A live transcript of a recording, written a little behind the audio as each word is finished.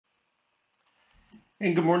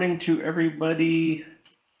And good morning to everybody.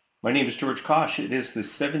 My name is George Kosch. It is the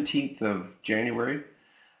 17th of January.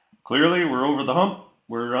 Clearly, we're over the hump.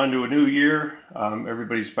 We're on to a new year.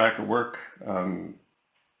 Everybody's back at work.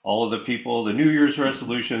 All of the people, the New Year's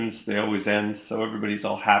resolutions, they always end. So everybody's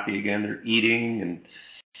all happy again. They're eating and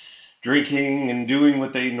drinking and doing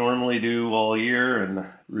what they normally do all year, and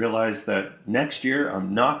realize that next year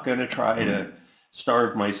I'm not going to try to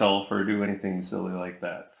starve myself or do anything silly like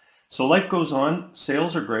that. So life goes on.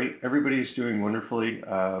 Sales are great. Everybody's doing wonderfully.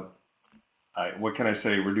 What can I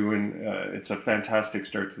say? We're doing, it's a fantastic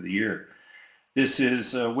start to the year. This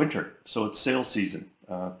is winter, so it's sales season.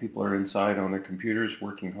 People are inside on their computers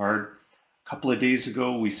working hard. A couple of days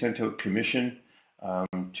ago, we sent out commission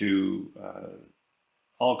to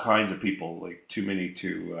all kinds of people, like too many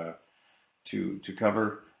to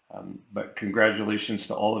cover. But congratulations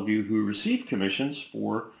to all of you who received commissions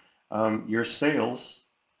for your sales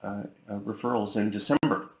referrals in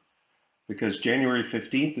December, because January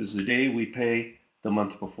 15th is the day we pay the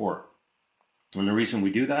month before. And the reason we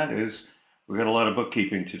do that is we've got a lot of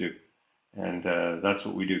bookkeeping to do, and that's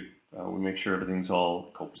what we do. We make sure everything's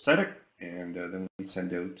all copacetic, and then we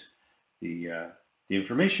send out the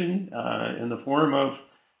information in the form of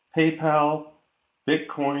PayPal,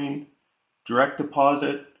 Bitcoin, direct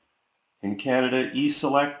deposit, in Canada,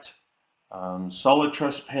 eSelect, Solid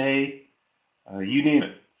Trust Pay, you name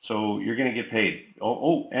it. So you're going to get paid.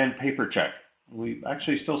 Oh, and paper check. We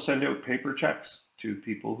actually still send out paper checks to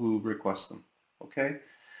people who request them. Okay. A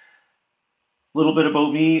little bit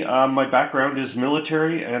about me. My background is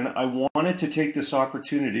military, and I wanted to take this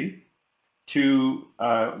opportunity to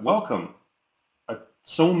welcome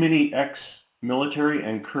so many ex-military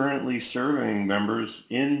and currently serving members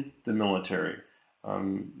in the military.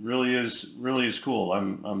 Really is cool.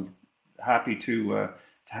 I'm happy to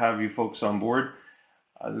have you folks on board.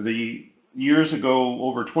 Years ago,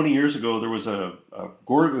 over 20 years ago, there was it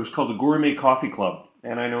was called the Gourmet Coffee Club.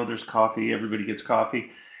 And I know there's coffee, everybody gets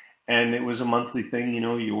coffee. And it was a monthly thing,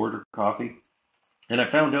 you order coffee. And I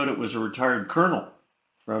found out it was a retired colonel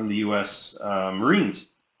from the U.S. Marines.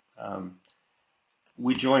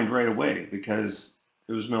 We joined right away because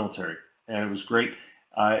it was military, and it was great.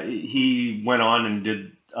 He went on and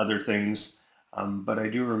did other things, but I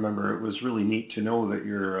do remember it was really neat to know that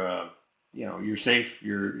you're safe.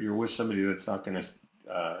 You're with somebody that's not going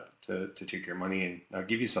to take your money and not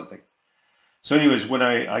give you something. So anyways, when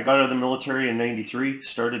I got out of the military in '93,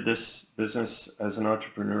 started this business as an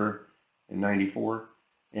entrepreneur in '94,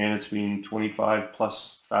 and it's been 25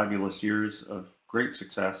 plus fabulous years of great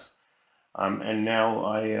success. And now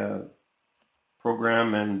I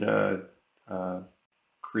program and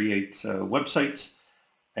create websites,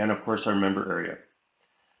 and of course our member area.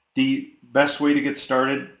 The best way to get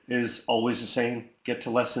started is always the same: get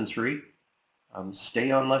to lesson 3,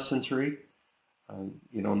 stay on lesson 3.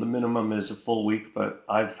 The minimum is a full week, but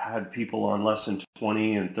I've had people on lesson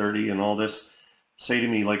 20 and 30 and all this say to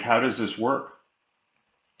me, like, how does this work?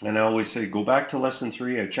 And I always say, go back to lesson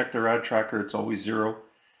 3. I check their ad tracker, it's always 0,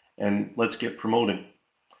 and let's get promoting.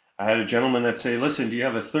 I had a gentleman that say, listen, do you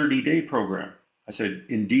have a 30-day program? I said,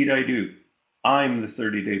 indeed I do. I'm the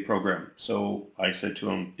 30-day program. So I said to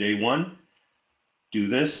him, day 1, do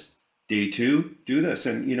this. Day 2, do this.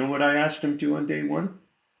 And you know what I asked him to do on day 1?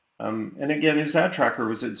 And again, his ad tracker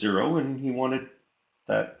was at 0, and he wanted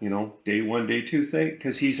that, day 1, day 2 thing,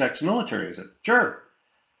 because he's ex-military. I said, sure.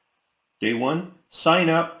 Day 1, sign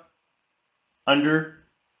up under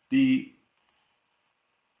the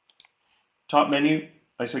top menu.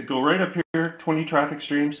 I said, go right up here, 20 traffic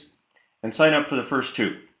streams, and sign up for the first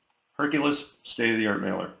 2. Hercules, state-of-the-art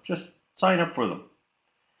mailer. Just sign up for them.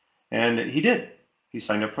 And he did. He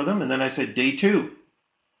signed up for them, and then I said, day 2,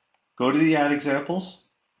 go to the ad examples,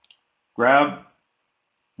 grab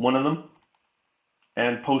one of them,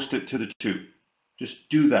 and post it to the 2. Just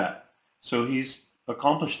do that. So he's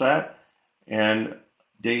accomplished that, and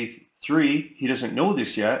day 3, he doesn't know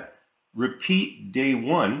this yet, repeat day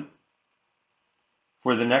 1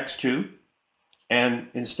 for the next 2. And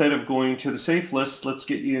instead of going to the safe list, let's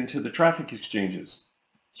get you into the traffic exchanges.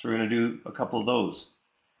 So we're going to do a couple of those.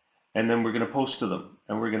 And then we're going to post to them,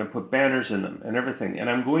 and we're going to put banners in them and everything. And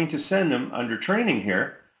I'm going to send them under training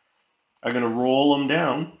here. I'm going to roll them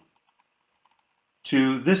down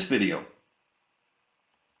to this video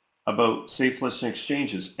about safe listing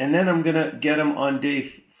exchanges. And then I'm going to get them on day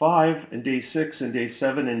 5 and day 6 and day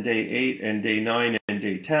 7 and day 8 and day 9 and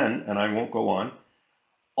day 10, and I won't go on,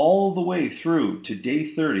 all the way through to day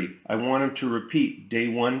 30. I want him to repeat day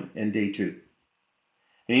 1 and day 2.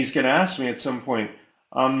 And he's going to ask me at some point,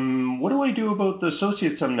 what do I do about the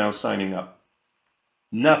associates I'm now signing up?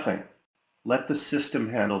 Nothing. Let the system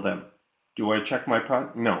handle them. Do I check my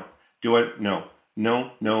product? No. Do I? No.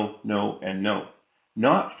 No, no, no, and no.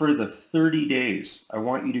 Not for the 30 days. I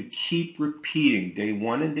want you to keep repeating day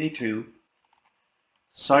 1 and day 2.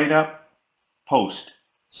 Sign up, post.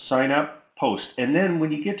 Sign up, post. And then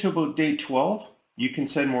when you get to about day 12, you can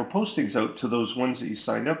send more postings out to those ones that you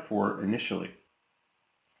signed up for initially,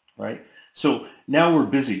 right? So now we're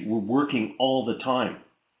busy. We're working all the time,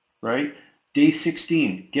 right? Day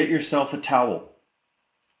 16, get yourself a towel.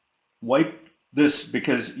 Wipe this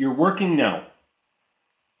because you're working now.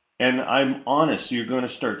 And I'm honest, you're going to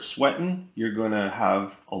start sweating. You're going to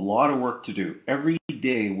have a lot of work to do. Every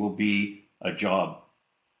day will be a job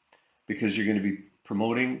because you're going to be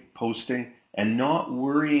promoting, posting, and not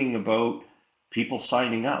worrying about people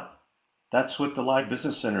signing up. That's what the Live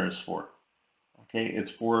Business Center is for. Okay,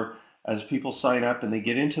 it's for as people sign up and they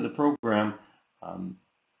get into the program, the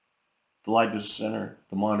Live Business Center,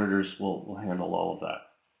 the monitors will handle all of that.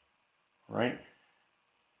 All right?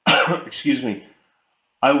 Excuse me.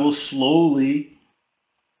 I will slowly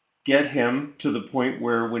get him to the point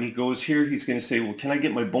where when he goes here, he's going to say, well, can I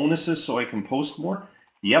get my bonuses so I can post more?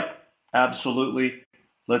 Yep, absolutely.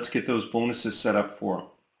 Let's get those bonuses set up for him.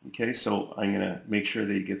 Okay, so I'm going to make sure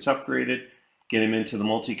that he gets upgraded, get him into the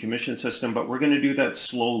multi-commission system, but we're going to do that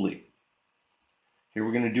slowly. Okay,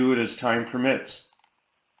 we're going to do it as time permits.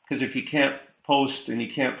 Because if you can't post and you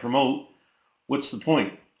can't promote, what's the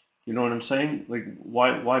point? You know what I'm saying? Like,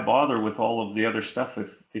 why bother with all of the other stuff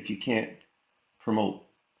if you can't promote?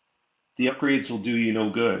 The upgrades will do you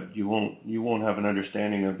no good. You won't have an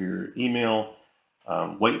understanding of your email,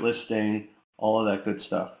 whitelisting, all of that good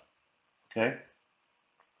stuff. Okay?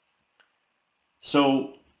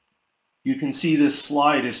 So you can see this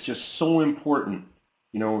slide is just so important,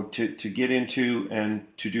 you know, to get into and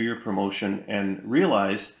to do your promotion and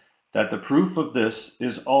realize that the proof of this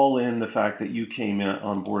is all in the fact that you came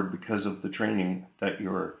on board because of the training that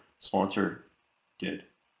your sponsor did.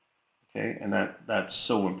 Okay, and that's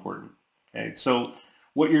so important. Okay, so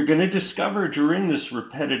what you're going to discover during this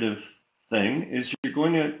repetitive thing is you're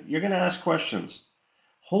going to ask questions.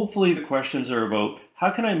 Hopefully the questions are about how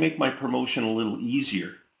can I make my promotion a little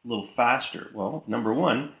easier, a little faster? Well, number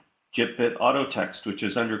one, JitBit Auto Text, which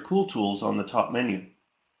is under Cool Tools on the top menu.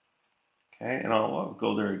 Okay, and I'll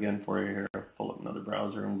go there again for you here. I'll pull up another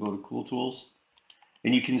browser and go to Cool Tools.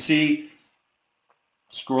 And you can see,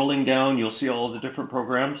 scrolling down, you'll see all the different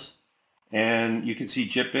programs. And you can see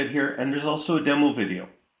JitBit here. And there's also a demo video.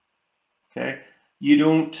 Okay, you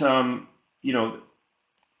don't, you know,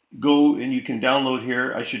 go and you can download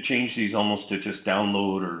here. I should change these almost to just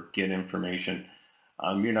download or get information.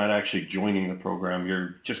 You're not actually joining the program.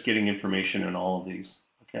 You're just getting information in all of these.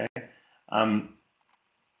 Okay.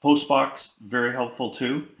 Postbox, very helpful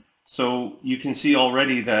too. So you can see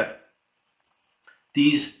already that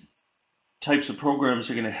these types of programs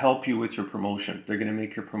are going to help you with your promotion. They're going to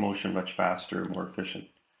make your promotion much faster and more efficient.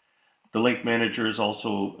 The Link Manager is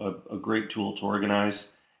also a great tool to organize.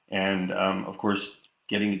 And of course,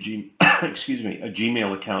 getting a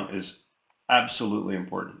Gmail account is absolutely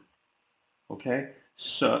important. Okay?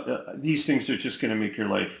 So these things are just going to make your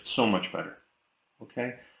life so much better.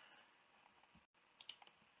 Okay?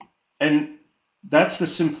 And that's the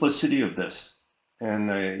simplicity of this. And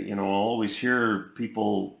you know, I'll always hear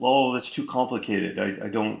people, oh, that's too complicated. I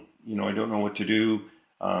don't know what to do.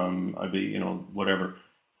 I'd be, you know, whatever.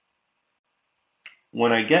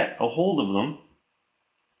 When I get a hold of them,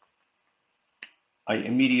 I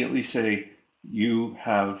immediately say, you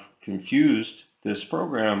have confused this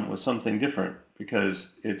program with something different,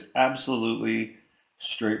 because it's absolutely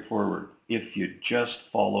straightforward if you just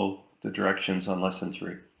follow the directions on lesson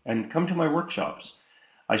 3. And come to my workshops.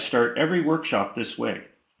 I start every workshop this way,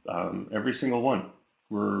 every single one.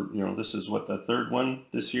 This is what, the third one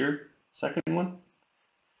this year? Second one?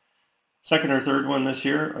 Second or third one this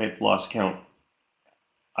year? I've lost count.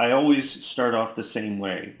 I always start off the same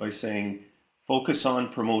way by saying, focus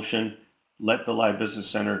on promotion, let the Live Business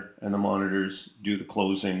Center and the monitors do the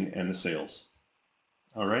closing and the sales.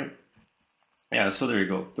 All right? Yeah, so there you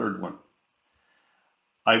go, third one.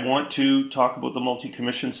 I want to talk about the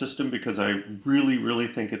multi-commission system because I really, really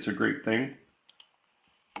think it's a great thing.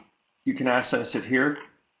 You can access it here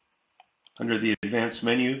under the advanced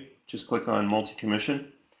menu. Just click on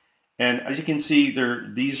multi-commission. And as you can see,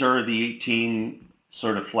 these are the 18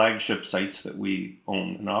 sort of flagship sites that we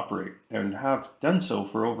own and operate and have done so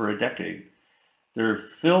for over a decade. They're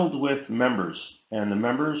filled with members, and the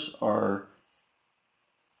members are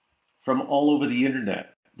from all over the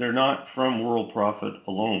internet. They're not from Worldprofit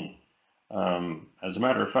alone. As a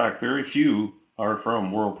matter of fact, very few are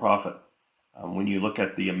from Worldprofit. When you look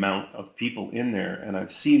at the amount of people in there, and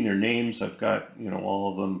I've seen their names, I've got, you know,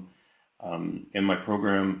 all of them in my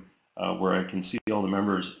program where I can see all the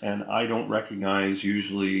members, and I don't recognize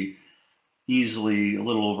usually easily a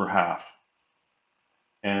little over half.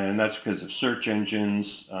 And that's because of search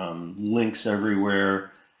engines, links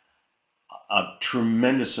everywhere. A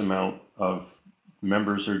tremendous amount of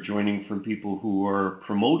members are joining from people who are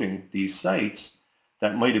promoting these sites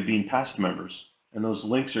that might have been past members. And those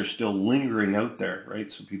links are still lingering out there,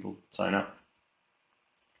 right? So people sign up.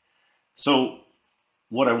 So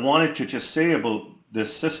what I wanted to just say about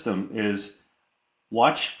this system is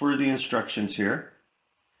watch for the instructions here,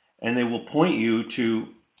 and they will point you to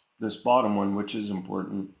this bottom one, which is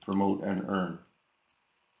important: promote and earn.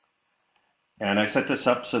 And I set this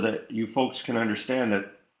up so that you folks can understand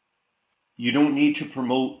that you don't need to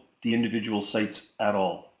promote the individual sites at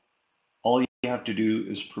all. All you have to do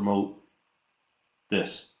is promote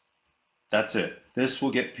this. That's it. This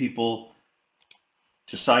will get people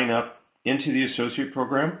to sign up into the associate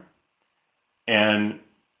program and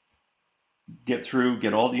get through,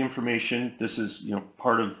 get all the information. This is, you know,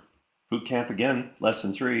 part of Bootcamp again,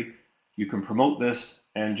 lesson 3. You can promote this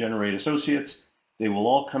and generate associates. They will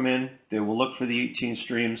all come in. They will look for the 18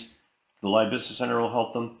 streams. The Live Business Center will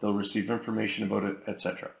help them. They'll receive information about it,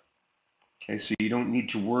 etc. Okay, so you don't need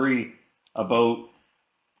to worry about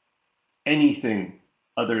anything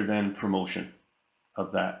other than promotion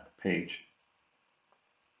of that page.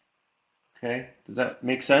 Okay, does that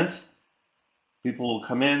make sense? People will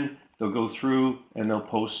come in, they'll go through, and they'll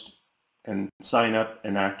post and sign up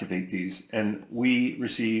and activate these. And we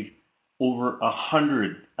receive over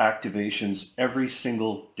 100 activations every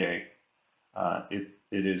single day.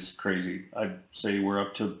 It is crazy. I'd say we're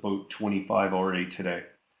up to about 25 already today.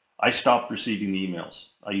 I stopped receiving the emails.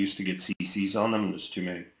 I used to get CCs on them, and there's too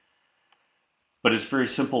many. But it's very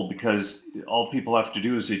simple, because all people have to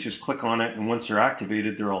do is they just click on it, and once they're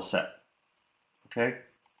activated, they're all set. Okay?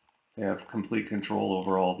 They have complete control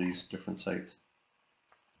over all these different sites.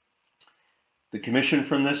 The commission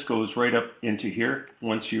from this goes right up into here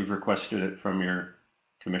once you've requested it from your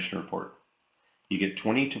commission report. You get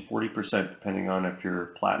 20 to 40% depending on if you're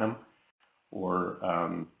platinum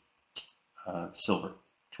or silver.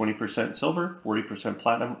 20% silver, 40%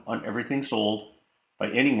 platinum on everything sold by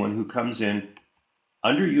anyone who comes in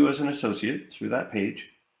under you as an associate through that page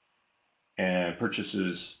and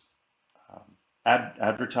purchases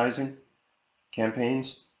advertising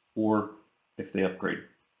campaigns, or if they upgrade.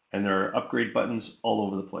 And there are upgrade buttons all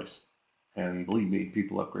over the place. And believe me,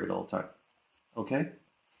 people upgrade all the time. Okay?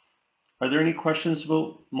 Are there any questions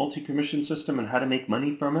about multi-commission system and how to make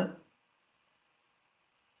money from it?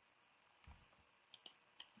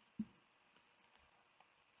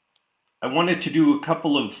 I wanted to do a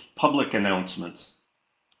couple of public announcements.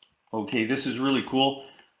 Okay, this is really cool.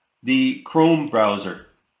 The Chrome browser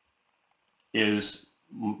is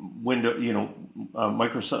window, you know,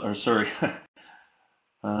 Microsoft, or sorry,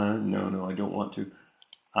 no, I don't want to.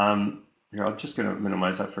 Here, I'm just going to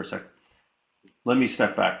minimize that for a sec. Let me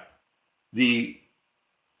step back. The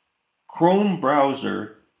Chrome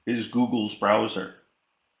browser is Google's browser.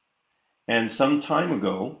 And some time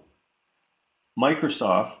ago,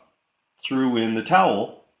 Microsoft threw in the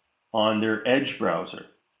towel on their Edge browser.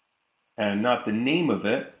 And not the name of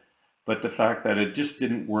it, but the fact that it just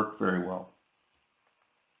didn't work very well.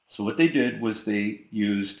 So what they did was they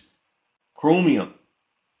used Chromium,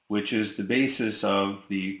 which is the basis of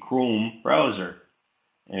the Chrome browser.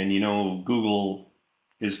 And you know, Google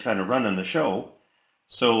is kind of running the show.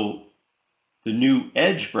 So the new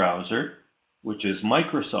Edge browser, which is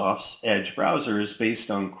Microsoft's Edge browser, is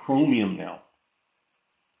based on Chromium now.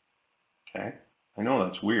 Okay, I know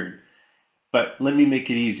that's weird, but let me make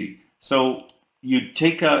it easy. So you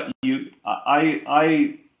take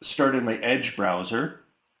I started my Edge browser,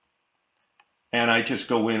 and I just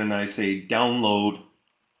go in and I say download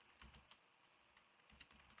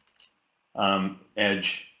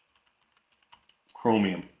Edge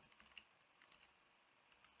Chromium.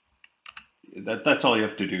 That's all you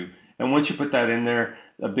have to do. And once you put that in there,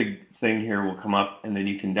 a big thing here will come up, and then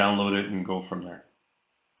you can download it and go from there.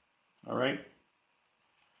 All right?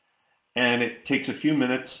 And it takes a few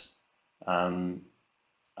minutes.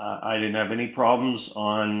 I didn't have any problems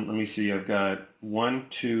on, let me see, I've got 1,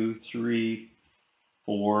 2, 3,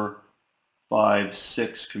 4, 5,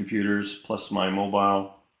 6 computers plus my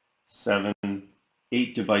mobile, 7,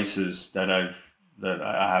 8 devices that I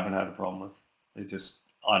haven't had a problem with. It just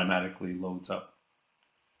automatically loads up.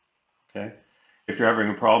 Okay? If you're having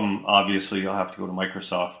a problem, obviously you'll have to go to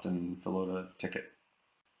Microsoft and fill out a ticket.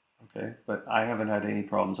 Okay? But I haven't had any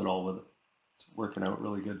problems at all with it. It's working out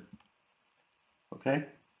really good. Okay.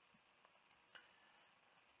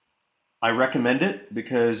 I recommend it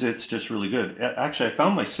because it's just really good. Actually, I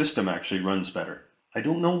found my system actually runs better. I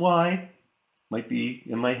don't know why, might be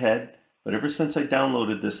in my head, but ever since I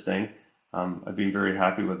downloaded this thing, I've been very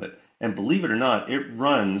happy with it. And believe it or not, it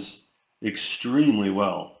runs extremely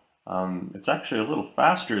well. It's actually a little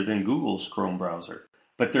faster than Google's Chrome browser,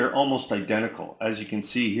 but they're almost identical. As you can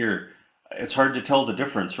see here, it's hard to tell the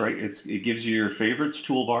difference, right? It gives you your favorites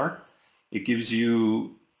toolbar. It gives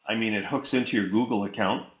you, I mean, it hooks into your Google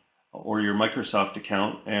account or your Microsoft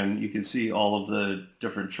account, and you can see all of the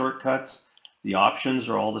different shortcuts. The options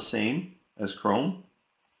are all the same as Chrome.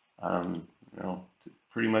 You know,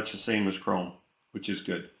 pretty much the same as Chrome, which is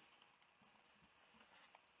good.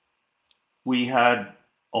 We had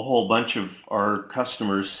a whole bunch of our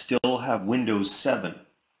customers still have Windows 7.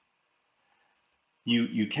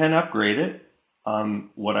 You can upgrade it.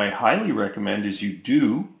 What I highly recommend is you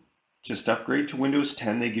do just upgrade to Windows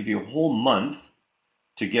 10. They give you a whole month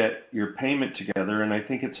to get your payment together, and I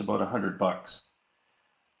think it's about $100.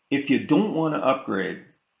 If you don't want to upgrade,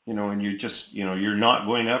 you know, and you just, you know, you're not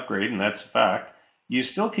going to upgrade, and that's a fact, you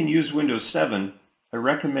still can use Windows 7. I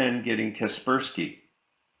recommend getting Kaspersky.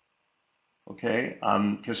 Okay,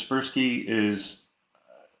 Kaspersky is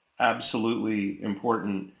absolutely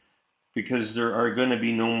important because there are going to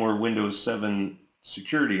be no more Windows 7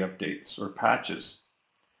 security updates or patches.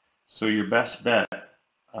 So your best bet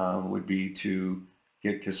would be to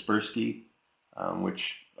get Kaspersky,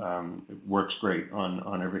 which works great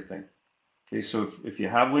on everything. Okay, so if you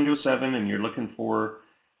have Windows 7 and you're looking for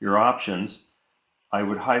your options, I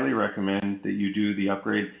would highly recommend that you do the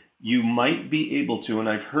upgrade. You might be able to, and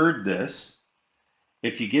I've heard this,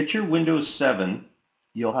 if you get your Windows 7,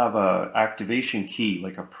 you'll have a activation key,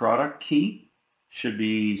 like a product key, should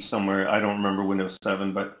be somewhere. I don't remember Windows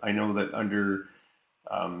 7, but I know that under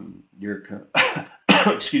your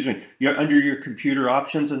excuse me, under your computer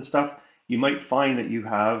options and stuff, you might find that you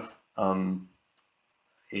have a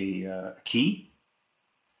key,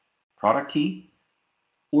 product key,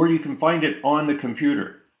 or you can find it on the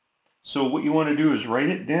computer. So what you want to do is write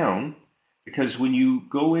it down, because when you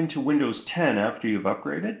go into Windows 10 after you've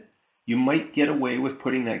upgraded, you might get away with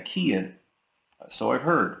putting that key in. So I've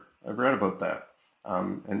read about that.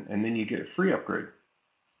 And then you get a free upgrade.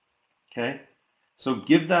 Okay, so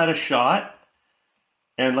give that a shot.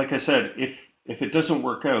 And like I said, if it doesn't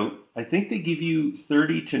work out, I think they give you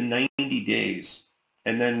 30 to 90 days.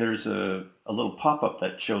 And then there's a little pop-up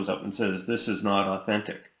that shows up and says, this is not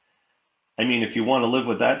authentic. I mean, if you want to live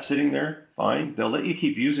with that sitting there, fine. They'll let you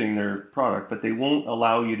keep using their product, but they won't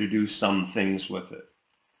allow you to do some things with it.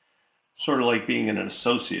 Sort of like being an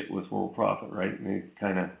associate with Worldprofit, right? And they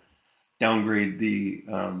kind of downgrade the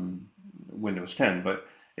Windows 10. But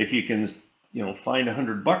if you can, you know, find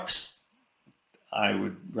 $100, I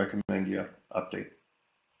would recommend you update.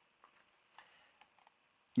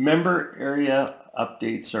 Member area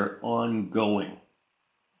updates are ongoing.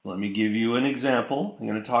 Let me give you an example. I'm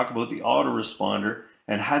going to talk about the autoresponder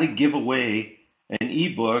and how to give away an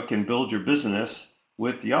ebook and build your business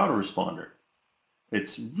with the autoresponder.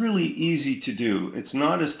 It's really easy to do. It's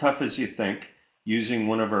not as tough as you think using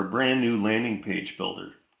one of our brand new landing page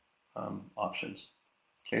builder options.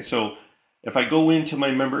 Okay, so if I go into my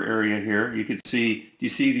member area here, you can see, do you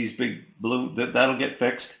see these big blue, that'll get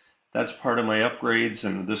fixed. That's part of my upgrades,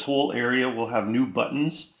 and this whole area will have new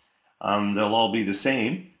buttons. They'll all be the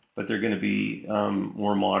same, but they're going to be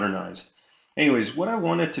more modernized. Anyways, what I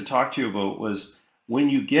wanted to talk to you about was when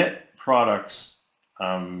you get products,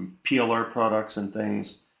 PLR products and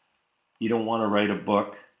things, you don't want to write a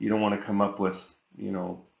book. You don't want to come up with, you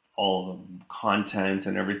know, all the content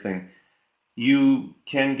and everything. You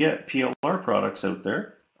can get PLR products out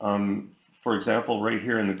there. For example, right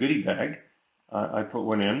here in the goodie bag, I put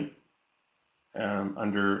one in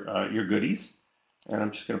under your goodies, and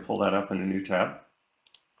I'm just going to pull that up in a new tab.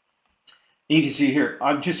 You can see here,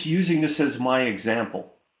 I'm just using this as my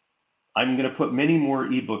example. I'm going to put many more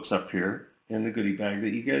ebooks up here in the goodie bag that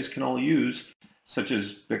you guys can all use, such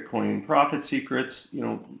as Bitcoin Profit Secrets. You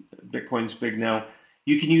know, Bitcoin's big now.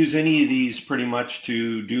 You can use any of these pretty much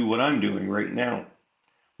to do what I'm doing right now,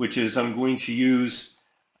 which is I'm going to use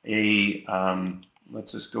a,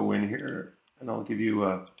 let's just go in here and I'll give you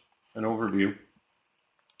an overview.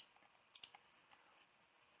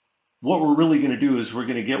 What we're really going to do is we're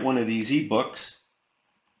going to get one of these ebooks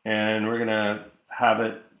and we're going to have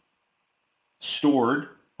it stored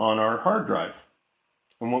on our hard drive.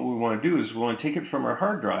 And what we want to do is we want to take it from our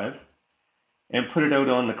hard drive and put it out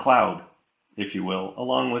on the cloud, if you will,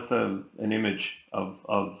 along with an image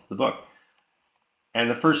of the book. And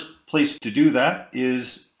the first place to do that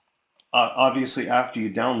is obviously after you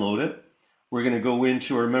download it, we're going to go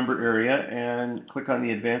into our member area and click on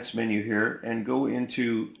the advanced menu here and go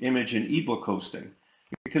into image and ebook hosting,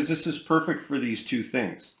 because this is perfect for these two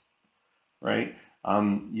things, right?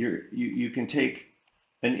 You can take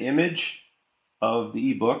an image of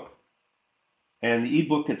the ebook and the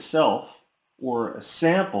ebook itself, or a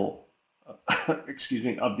sample, excuse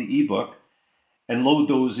me, of the ebook, and load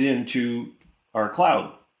those into our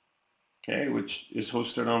cloud, okay, which is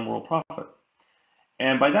hosted on Worldprofit.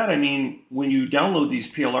 And by that I mean, when you download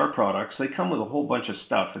these PLR products, they come with a whole bunch of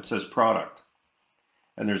stuff. It says product,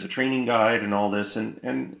 and there's a training guide and all this.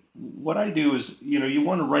 And what I do is, you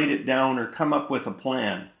want to write it down or come up with a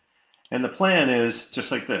plan. And the plan is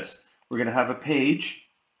just like this. We're going to have a page,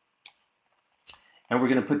 and we're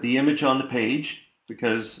going to put the image on the page,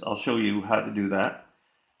 because I'll show you how to do that,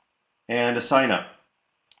 and a sign up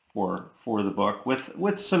for the book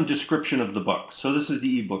with some description of the book. So this is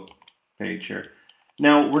the ebook page here.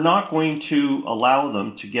 Now, we're not going to allow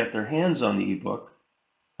them to get their hands on the ebook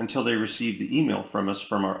until they receive the email from us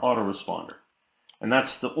from our autoresponder. And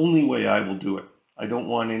that's the only way I will do it. I don't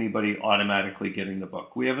want anybody automatically getting the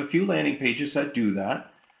book. We have a few landing pages that do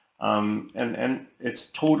that, and it's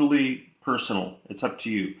totally personal. It's up to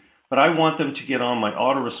you. But I want them to get on my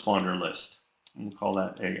autoresponder list. We'll call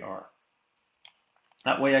that AR.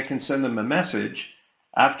 That way I can send them a message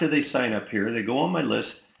after they sign up here. They go on my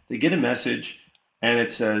list, they get a message, and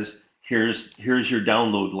it says, here's your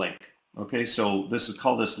download link. Okay, so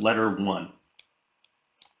call this letter 1.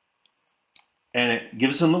 And it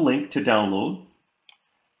gives them a link to download,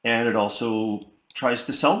 and it also tries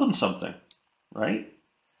to sell them something, right?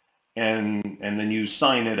 And then you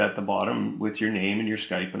sign it at the bottom with your name and your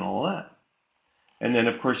Skype and all that. And then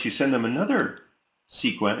of course you send them another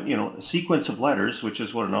sequence, a sequence of letters, which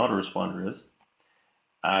is what an autoresponder is,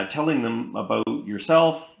 telling them about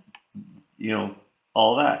yourself,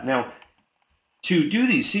 all that. Now, to do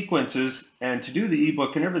these sequences and to do the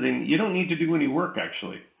ebook and everything, you don't need to do any work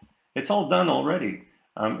actually. It's all done already.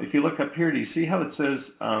 If you look up here, do you see how it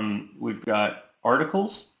says we've got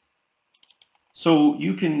articles? So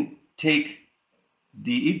you can take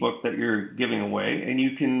the ebook that you're giving away and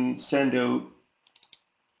you can send out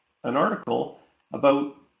an article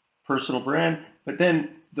about personal brand, but then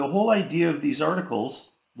the whole idea of these articles,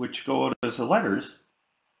 which go out as the letters,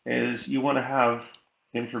 is you want to have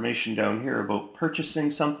information down here about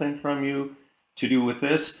purchasing something from you, to do with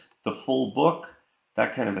this, the full book,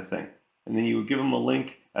 that kind of a thing. And then you would give them a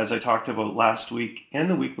link, as I talked about last week and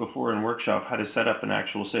the week before in workshop, how to set up an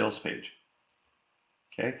actual sales page.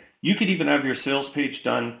 Okay, you could even have your sales page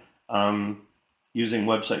done using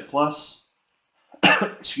Website Plus,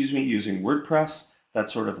 excuse me, using WordPress, that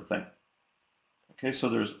sort of a thing. Okay, so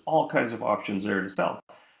there's all kinds of options there to sell.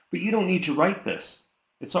 But you don't need to write this.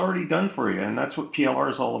 It's already done for you, and that's what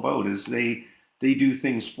PLR is all about, is they do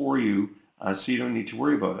things for you, so you don't need to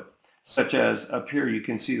worry about it. Such as up here, you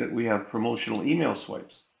can see that we have promotional email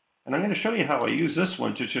swipes. And I'm going to show you how I use this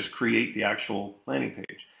one to just create the actual landing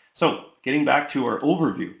page. So getting back to our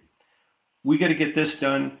overview, we got to get this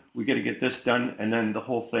done, we got to get this done, and then the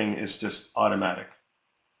whole thing is just automatic.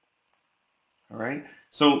 All right,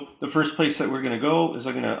 so the first place that we're going to go is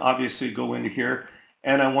I'm going to obviously go into here,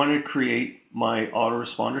 and I want to create my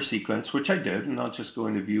autoresponder sequence, which I did, and I'll just go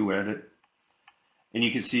into view edit. And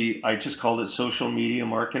you can see I just called it social media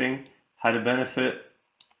marketing, how to benefit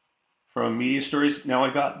from media stories. Now I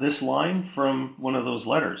got this line from one of those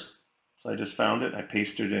letters. So I just found it, I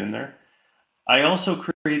pasted it in there. I also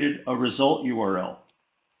created a result URL,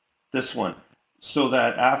 this one, so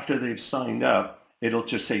that after they've signed up, it'll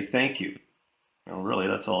just say thank you. Really,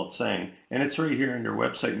 that's all it's saying. And it's right here under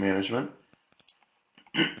website management.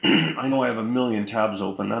 I know I have a million tabs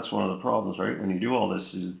open. That's one of the problems, right? When you do all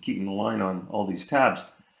this, is keeping the line on all these tabs.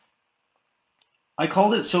 I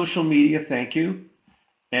called it social media thank you,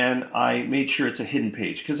 and I made sure it's a hidden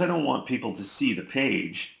page because I don't want people to see the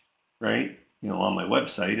page, right? On my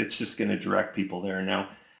website. It's just going to direct people there. Now,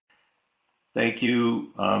 thank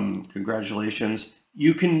you, congratulations.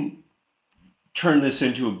 You can turn this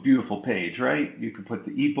into a beautiful page, right? You can put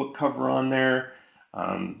the ebook cover on there.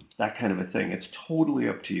 That kind of a thing. It's totally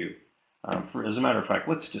up to you. As a matter of fact,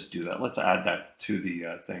 let's just do that. Let's add that to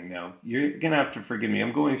the thing now. You're going to have to forgive me.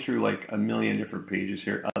 I'm going through like a million different pages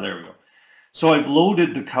here. Oh, there we go. So I've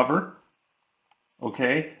loaded the cover.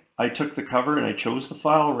 Okay. I took the cover and I chose the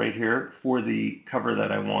file right here for the cover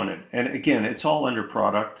that I wanted. And again, it's all under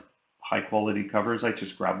product, high quality covers. I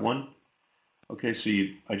just grabbed one. Okay. So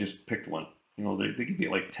I just picked one. They give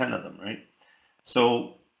you like 10 of them, right?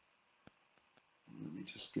 So let me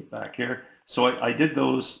just get back here. So I did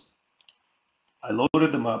those, I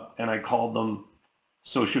loaded them up and I called them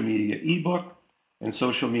social media ebook and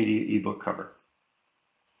social media ebook cover.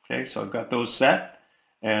 Okay, so I've got those set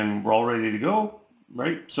and we're all ready to go,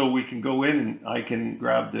 right? So we can go in and I can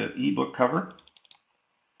grab the ebook cover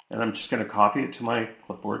and I'm just going to copy it to my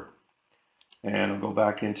clipboard and I'll go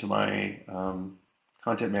back into my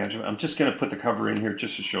content management. I'm just going to put the cover in here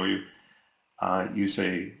just to show you. You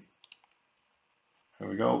say, there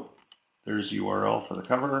we go. There's the URL for the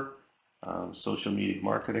cover, social media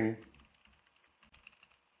marketing.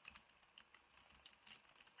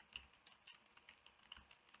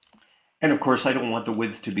 And of course, I don't want the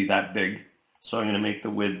width to be that big. So I'm going to make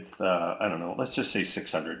the width, I don't know, let's just say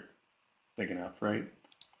 600. Big enough, right?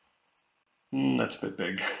 That's a bit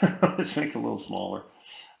big. Let's make it a little smaller.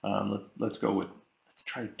 Let's go with, let's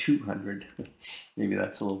try 200. Maybe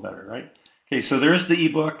that's a little better, right? Okay, so there's the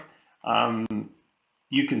ebook.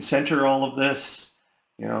 You can center all of this,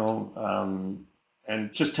 you know,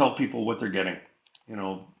 and just tell people what they're getting. You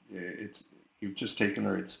know, you've just taken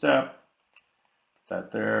the right step. Put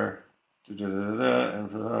that there.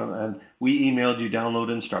 And we emailed you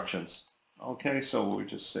download instructions. Okay, so we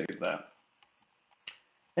just save that.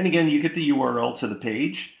 And again, you get the URL to the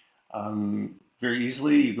page very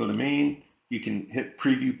easily. You go to main, you can hit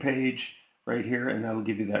preview page right here, and that'll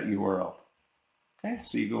give you that URL. Okay,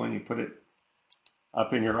 so you go and you put it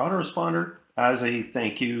up in your autoresponder as a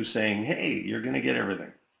thank you saying, hey, you're going to get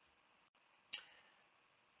everything.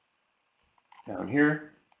 Down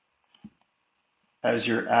here, as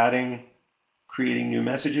you're creating new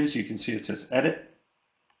messages, you can see it says edit.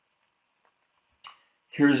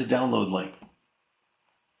 Here's a download link.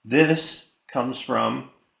 This comes from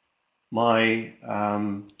my,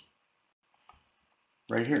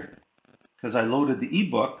 right here, because I loaded the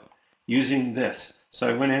ebook using this. So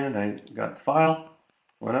I went in and I got the file,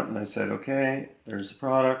 went up and I said, okay, there's the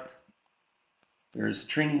product, there's the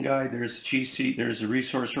training guide, there's the cheat sheet, there's the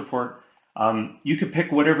resource report. You could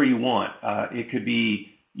pick whatever you want. It could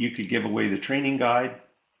be, you could give away the training guide,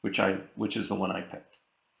 which is the one I picked.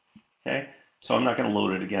 Okay, so I'm not going to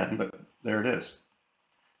load it again, but there it is.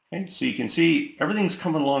 Okay, so you can see everything's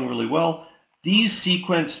coming along really well. These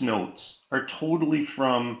sequence notes are totally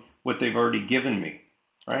from what they've already given me,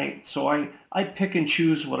 right? So I pick and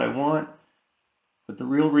choose what I want, but the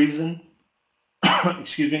real reason,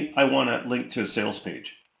 excuse me, I want to link to a sales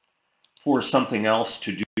page for something else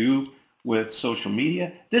to do with social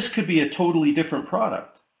media. This could be a totally different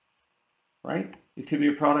product, right? It could be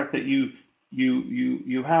a product that you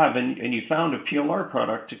have and you found a PLR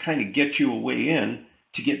product to kind of get you a way in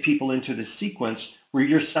to get people into the sequence where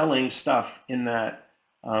you're selling stuff in that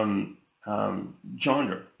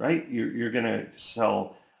genre, right? You're going to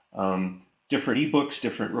sell different ebooks,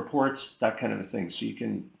 different reports, that kind of a thing. So you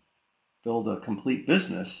can build a complete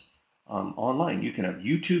business online. You can have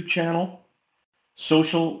YouTube channel,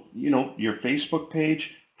 social, you know, your Facebook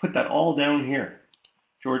page, put that all down here,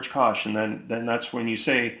 George Kosch, and then that's when you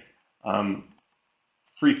say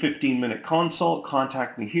free 15-minute consult,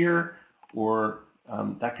 contact me here, or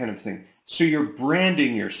that kind of thing. So you're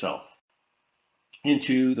branding yourself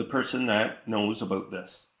into the person that knows about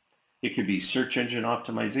this. It could be search engine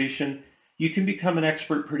optimization. You can become an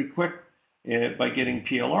expert pretty quick by getting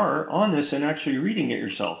PLR on this and actually reading it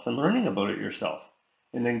yourself and learning about it yourself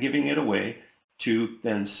and then giving it away to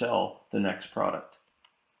then sell the next product,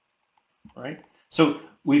 right? So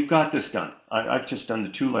we've got this done. I've just done the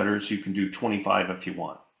 2 letters. You can do 25 if you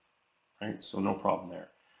want, right? So no problem there.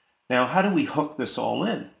 Now, how do we hook this all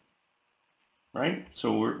in, right?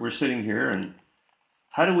 So we're sitting here, and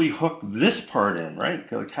how do we hook this part in, right?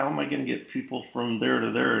 Like, how am I going to get people from there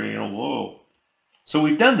to there, you know, whoa. So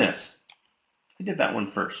we've done this. I did that one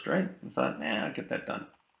first, right? I thought, I'll get that done.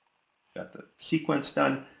 Got the sequence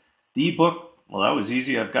done. The ebook, well, that was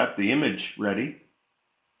easy. I've got the image ready.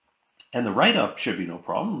 And the write-up should be no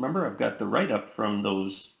problem. Remember, I've got the write-up from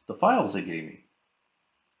the files they gave me.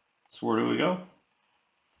 So where do we go?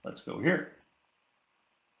 Let's go here.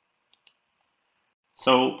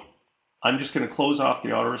 So I'm just going to close off the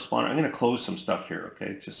autoresponder. I'm going to close some stuff here,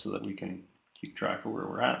 okay, just so that we can keep track of where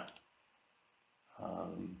we're at.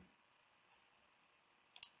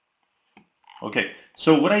 Okay,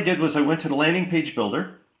 so what I did was I went to the landing page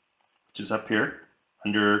builder, which is up here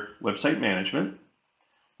under website management,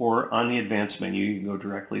 or on the advanced menu, you can go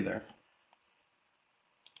directly there.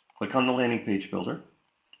 Click on the landing page builder,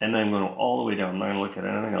 and then I'm going all the way down. I'm not going to look at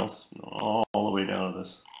anything else. All the way down to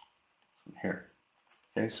this from here.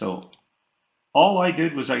 Okay, so all I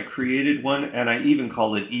did was I created one, and I even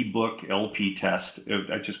called it ebook LP test.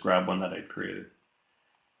 I just grabbed one that I'd created.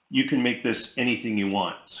 You can make this anything you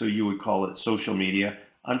want. So you would call it social media.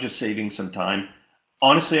 I'm just saving some time.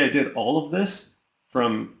 Honestly, I did all of this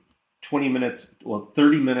from 20 minutes, well,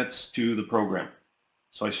 30 minutes to the program.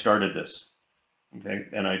 So I started this, okay?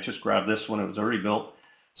 And I just grabbed this one. It was already built.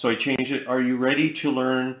 So I changed it. Are you ready to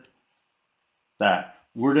learn that?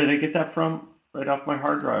 Where did I get that from? Right off my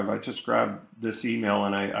hard drive. I just grabbed this email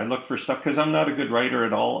and I looked for stuff because I'm not a good writer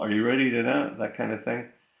at all. Are you ready to know? That kind of thing.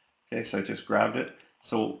 Okay, so I just grabbed it.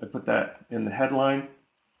 So I put that in the headline.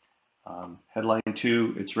 Headline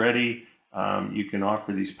 2, it's ready. You can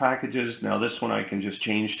offer these packages. Now this one I can just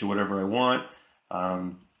change to whatever I want.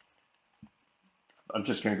 I'm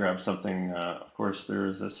just going to grab something. Of course, there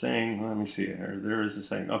is a saying. Let me see here. There is a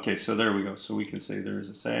saying. Okay, so there we go. So we can say there is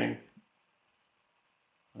a saying.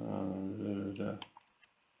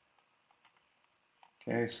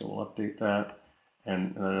 Okay, so we'll update that.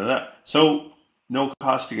 And so no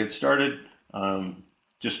cost to get started.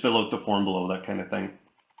 Just fill out the form below, that kind of thing.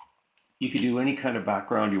 You can do any kind of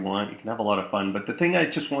background you want. You can have a lot of fun. But the thing I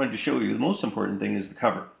just wanted to show you, the most important thing is the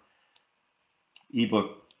cover.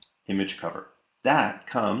 Ebook image cover. That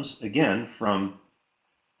comes, again, from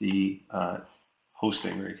the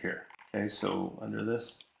hosting right here. Okay, so under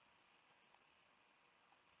this,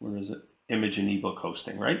 where is it? Image and ebook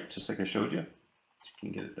hosting, right? Just like I showed you. So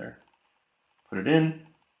you can get it there. Put it in,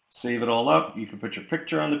 save it all up. You can put your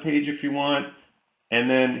picture on the page if you want. And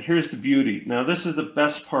then here's the beauty. Now this is the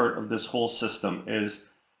best part of this whole system is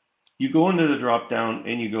you go into the drop down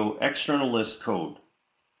and you go external list code.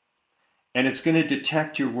 And it's going to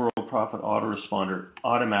detect your Worldprofit autoresponder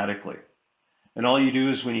automatically. And all you do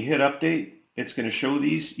is when you hit update, it's going to show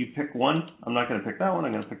these. You pick one. I'm not going to pick that one.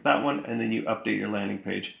 I'm going to pick that one. And then you update your landing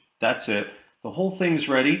page. That's it. The whole thing's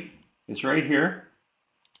ready. It's right here.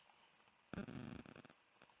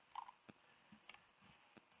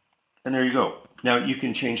 And there you go. Now you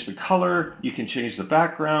can change the color, you can change the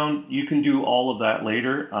background, you can do all of that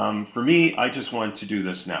later. For me, I just want to do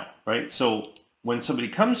this now, right? So when somebody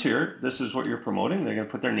comes here, this is what you're promoting. They're going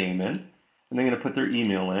to put their name in, and they're going to put their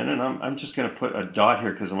email in, and I'm just going to put a dot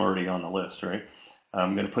here because I'm already on the list, right?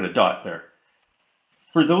 I'm going to put a dot there.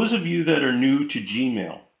 For those of you that are new to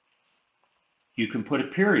Gmail, you can put a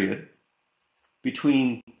period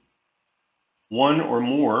between one or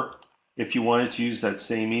more if you wanted to use that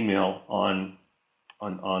same email on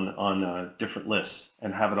different lists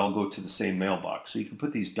and have it all go to the same mailbox. So you can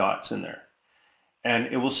put these dots in there. And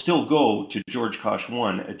it will still go to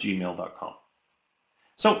georgekosch1@gmail.com.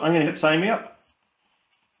 So I'm going to hit sign me up.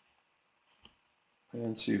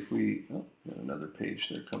 And see if we, oh, got another page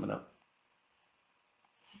there coming up.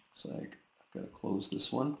 Looks like I've got to close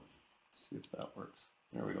this one. See if that works.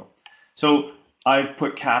 There we go. So I've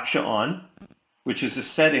put CAPTCHA on, which is a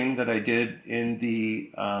setting that I did in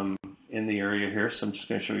the area here. So I'm just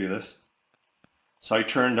going to show you this. So I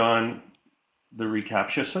turned on the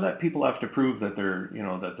reCAPTCHA so that people have to prove that they're,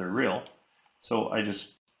 that they're real. So I just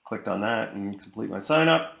clicked on that and complete my sign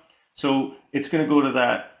up. So it's going to go to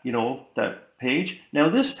that, that page. Now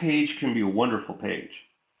this page can be a wonderful page,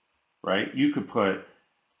 right? You could put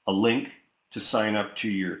a link to sign up to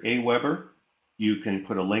your Aweber. You can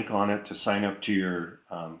put a link on it to sign up to your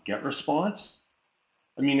GetResponse.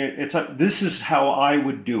 I mean, this is how I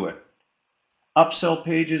would do it. Upsell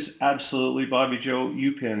pages, absolutely, Bobby Joe.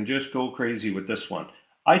 You can just go crazy with this one.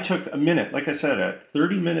 I took a minute, like I said, at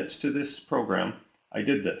 30 minutes to this program, I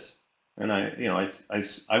did this. And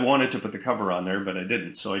I wanted to put the cover on there, but I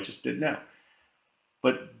didn't, so I just did now.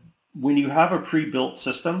 But when you have a pre-built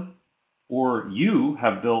system, or you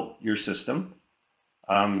have built your system,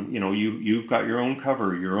 you've got your own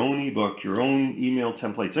cover, your own ebook, your own email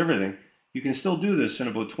templates, everything. You can still do this in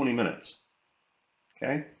about 20 minutes.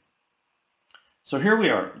 Okay? So here we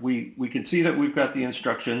are. We can see that we've got the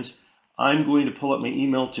instructions. I'm going to pull up my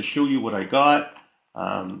email to show you what I got.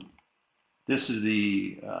 This is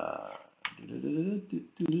the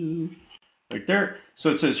right there. So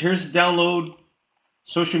it says here's the download,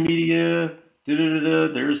 social media.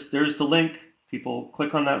 There's the link. People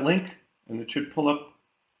click on that link, and it should pull up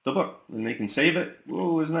the book, and they can save it.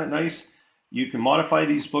 Whoa, isn't that nice? You can modify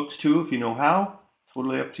these books too if you know how.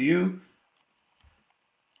 Totally up to you.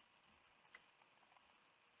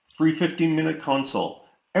 Free 15-minute consult.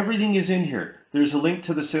 Everything is in here. There's a link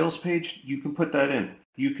to the sales page. You can put that in.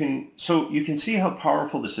 So you can see how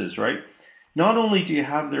powerful this is, right? Not only do you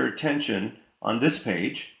have their attention on this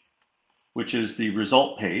page, which is the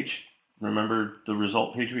result page. Remember the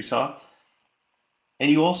result page we saw?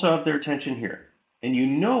 And you also have their attention here. And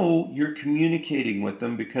you're communicating with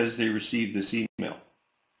them because they received this email.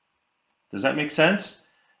 Does that make sense?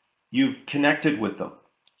 You've connected with them.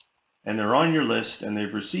 And they're on your list and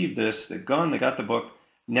they've received this. They've gone, they got the book.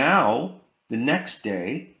 Now the next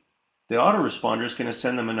day, the autoresponder is going to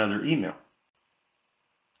send them another email.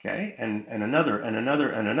 Okay, and another, and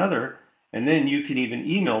another, and another, and then you can even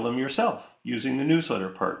email them yourself using the newsletter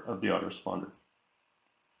part of the autoresponder.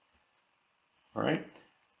 All right.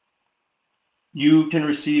 You can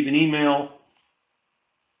receive an email,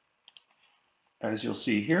 as you'll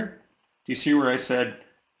see here. Do you see where I said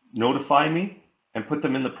notify me and put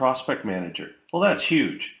them in the prospect manager? Well, that's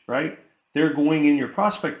huge, right? They're going in your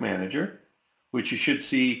prospect manager, which you should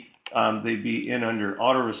see they'd be in under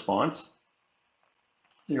auto response.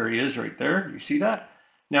 There he is right there. You see that?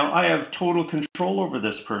 Now I have total control over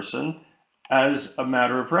this person as a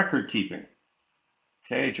matter of record keeping.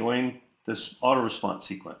 Okay, join this auto response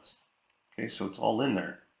sequence. Okay, so it's all in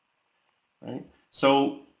there, right?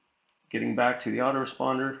 So getting back to the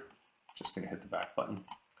autoresponder, just going to hit the back button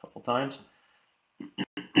a couple times.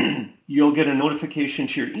 You'll get a notification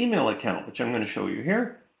to your email account, which I'm going to show you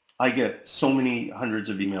here. I get so many hundreds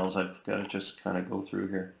of emails, I've got to just kind of go through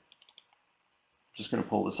here. I'm just going to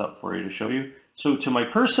pull this up for you to show you. So to my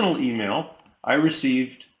personal email, I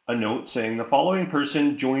received a note saying the following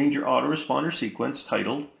person joined your autoresponder sequence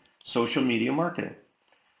titled Social Media Marketing.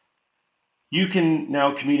 You can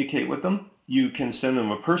now communicate with them. You can send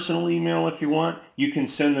them a personal email if you want. You can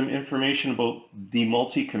send them information about the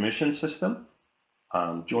multi-commission system,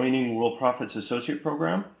 joining Worldprofit's associate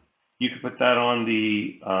program. You can put that on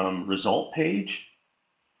the result page.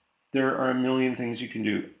 There are a million things you can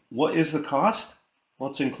do. What is the cost? Well,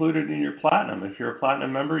 it's included in your Platinum. If you're a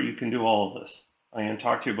Platinum member, you can do all of this. I'm going to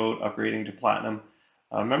talk to you about upgrading to Platinum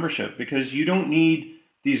membership because you don't need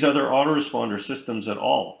these other autoresponder systems at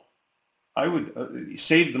all. I would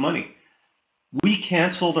save the money. We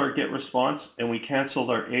canceled our GetResponse and we canceled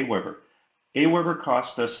our Aweber. Aweber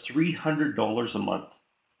cost us $300 a month.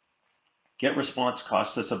 GetResponse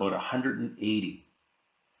cost us about $180.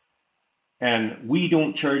 And we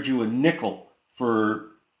don't charge you a nickel for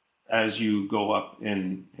as you go up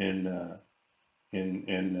in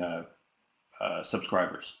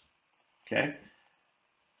subscribers. Okay,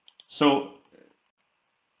 so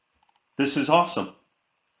this is awesome.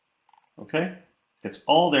 Okay, it's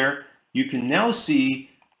all there. You can now see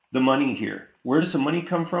the money here. Where does the money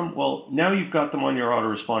come from? Well, now you've got them on your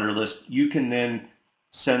autoresponder list. You can then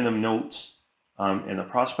send them notes in the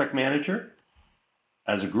prospect manager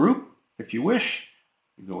as a group if you wish.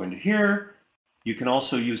 You go into here. You can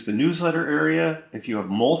also use the newsletter area if you have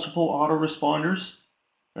multiple autoresponders,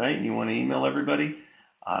 right? And you want to email everybody.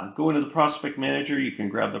 Go into the prospect manager. You can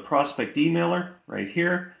grab the prospect emailer right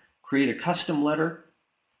here. Create a custom letter.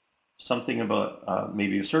 Something about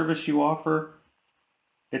maybe a service you offer.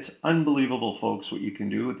 It's unbelievable, folks, what you can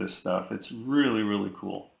do with this stuff. It's really, really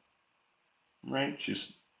cool, right?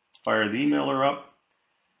 Just fire the emailer up.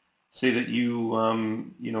 Say that you,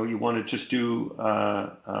 you want to just do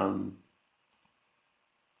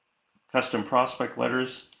custom prospect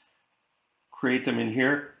letters. Create them in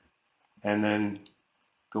here, and then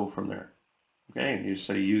go from there. Okay, and you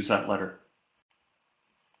say use that letter.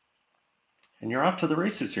 And you're off to the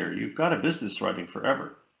races here. You've got a business running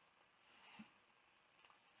forever.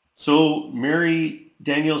 So Mary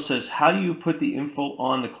Daniel says, how do you put the info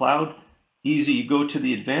on the cloud? Easy. You go to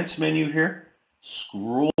the advanced menu here,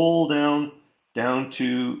 scroll down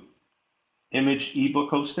to image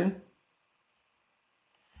ebook hosting.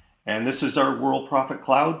 And this is our Worldprofit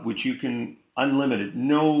Cloud, which you can unlimited,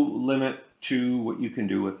 no limit to what you can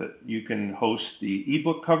do with it. You can host the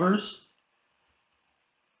ebook covers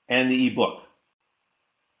and the ebook.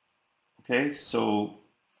 Okay, so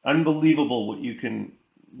unbelievable what you can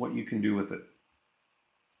do with it.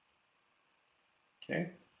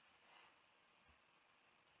 Okay.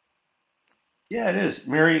 Yeah, it is.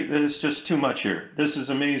 Mary, that is just too much here. This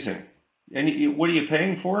is amazing. And what are you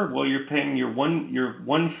paying for? Well, you're paying your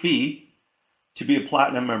one fee to be a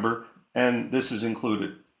Platinum member, and this is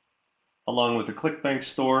included, along with the ClickBank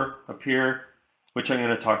store up here, which I'm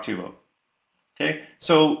going to talk to you about. Okay,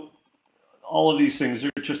 so all of these things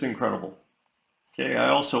are just incredible. Okay, I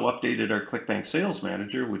also updated our ClickBank Sales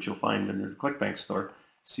Manager, which you'll find in the ClickBank store.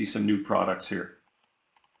 See some new products here.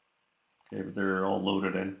 Okay, but they're all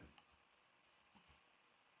loaded in.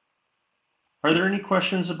 Are there any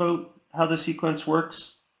questions about how the sequence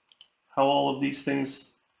works? How all of these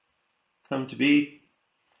things come to be?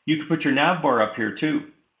 You could put your nav bar up here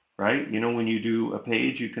too, right? You know, when you do a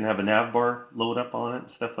page, you can have a nav bar load up on it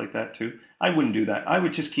and stuff like that too. I wouldn't do that. I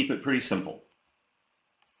would just keep it pretty simple.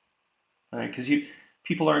 All right, because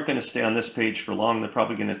people aren't going to stay on this page for long. They're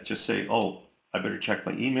probably going to just say, oh, I better check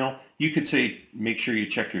my email. You could say, make sure you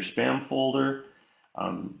check your spam folder.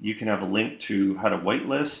 You can have a link to how to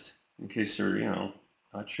whitelist in case they're,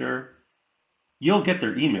 not sure. You'll get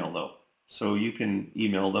their email though, so you can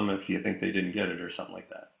email them if you think they didn't get it or something like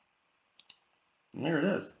that. And there it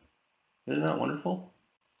is. Isn't that wonderful?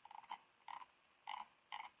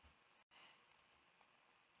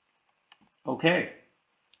 Okay.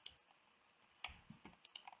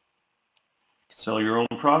 Sell your own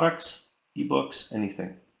products, ebooks,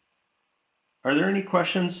 anything. Are there any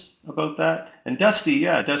questions about that? And Dusty,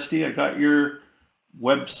 yeah, Dusty, I got your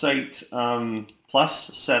website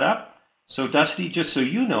plus set up. So Dusty, just so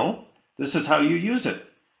you know, this is how you use it.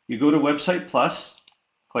 You go to Website Plus,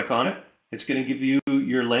 click on it. It's going to give you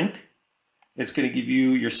your link. It's going to give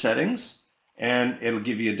you your settings, and it'll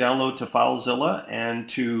give you a download to FileZilla and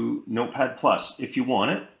to Notepad Plus if you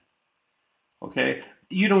want it. Okay,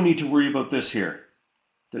 you don't need to worry about this here.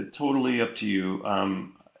 It's totally up to you.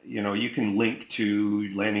 You know, you can link to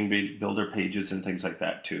landing builder pages and things like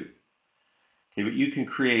that too. Okay, but you can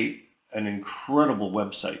create an incredible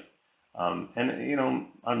website. And you know,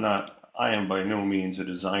 I am by no means a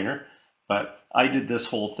designer, but I did this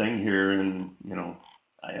whole thing here, and you know,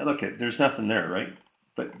 look at, there's nothing there, right?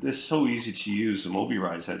 But it's so easy to use, the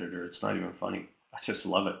MobiRise editor. It's not even funny. I just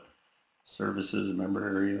love it. Services, member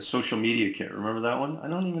area, social media kit. Remember that one? I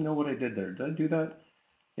don't even know what I did there. Did I do that?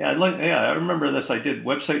 Yeah, I remember this. I did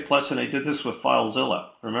Website Plus, and I did this with FileZilla.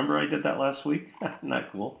 Remember I did that last week? Isn't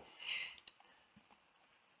that cool?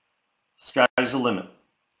 Sky's the limit.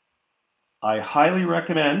 I highly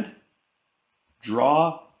recommend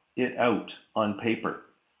draw it out on paper.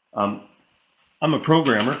 I'm a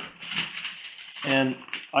programmer, and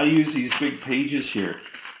I use these big pages here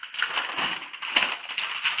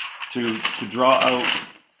to draw out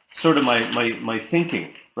sort of my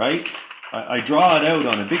thinking, right? I draw it out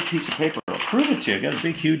on a big piece of paper. I'll prove it to you. I got a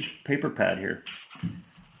big, huge paper pad here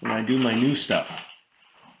when I do my new stuff.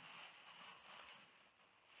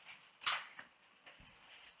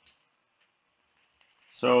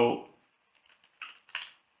 So,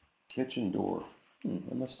 kitchen door.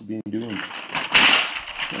 I must have been doing.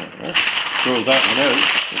 Throw that one out.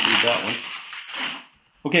 Don't need that one.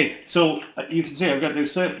 Okay, so you can see I've got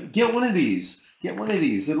this. Get one of these. Get one of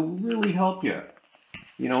these. It'll really help you.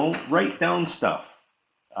 You know, write down stuff.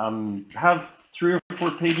 Have 3 or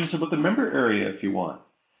 4 pages about the member area if you want,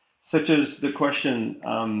 such as the question,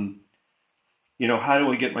 you know, how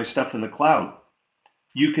do I get my stuff in the cloud?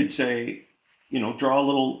 You could say, you know, draw a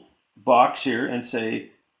little box here and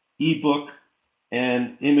say ebook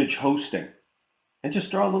and image hosting, and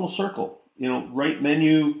just draw a little circle. You know, right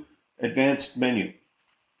menu, advanced menu,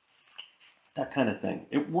 that kind of thing.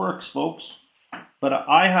 It works, folks, but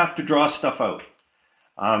I have to draw stuff out.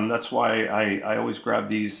 That's why I always grab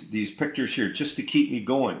these pictures here just to keep me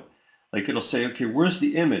going. Like it'll say, okay, where's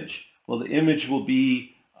the image? Well, the image will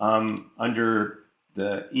be under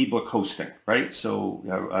the ebook hosting, right?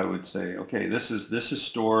 So I would say, okay, this is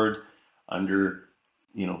stored under,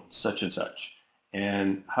 you know, such and such.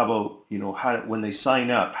 And how about, you know, when they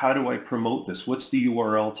sign up, how do I promote this? What's the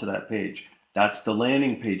URL to that page? That's the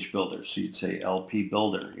landing page builder. So you'd say LP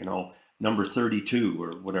builder, you know, number 32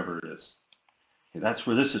 or whatever it is. Okay, that's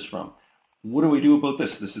where this is from. What do we do about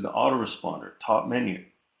this? This is the autoresponder, top menu.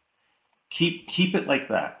 Keep it like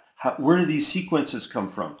that. Where do these sequences come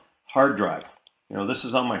from? Hard drive. You know, this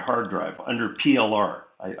is on my hard drive under PLR.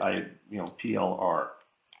 You know, PLR.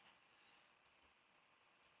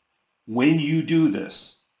 When you do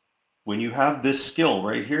this, when you have this skill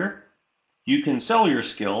right here, you can sell your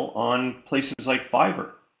skill on places like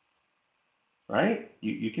Fiverr, right?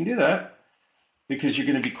 You can do that because you're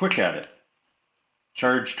going to be quick at it.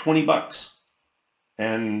 Charge 20 bucks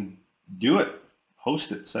and do it.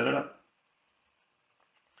 Host it, set it up.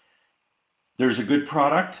 There's a good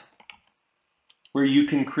product where you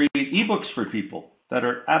can create ebooks for people that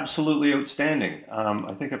are absolutely outstanding.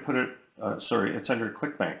 I think I put it, sorry, it's under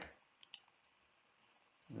ClickBank.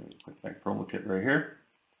 ClickBank promo kit right here.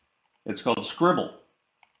 It's called Scribble.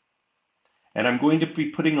 And I'm going to be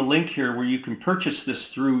putting a link here where you can purchase this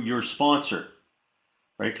through your sponsor,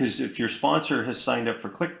 right? Because if your sponsor has signed up for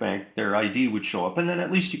ClickBank, their ID would show up, and then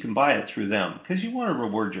at least you can buy it through them because you want to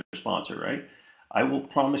reward your sponsor, right? I will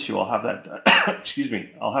promise you I'll have that, excuse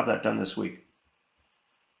me, I'll have that done this week.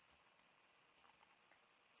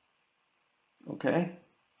 Okay.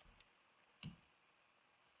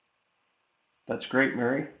 That's great,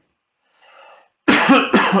 Mary.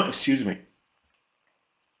 Excuse me.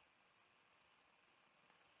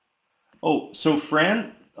 Oh, so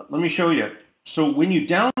Fran, let me show you. So when you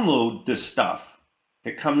download this stuff,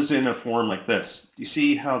 it comes in a form like this. Do you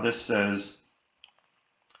see how this says,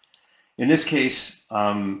 in this case,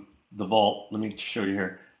 the vault, let me show you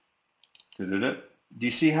here. Do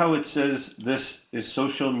you see how it says this is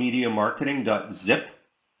socialmediamarketing.zip?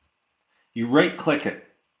 You right click it,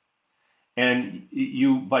 and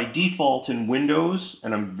you, by default in Windows,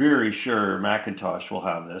 and I'm very sure Macintosh will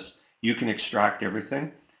have this, you can extract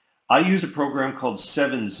everything. I use a program called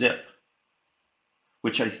 7-Zip,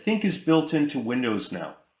 which I think is built into Windows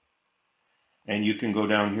now. And you can go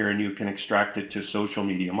down here and you can extract it to social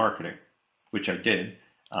media marketing, which I did.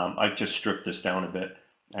 I've just stripped this down a bit,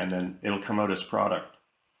 and then it'll come out as product.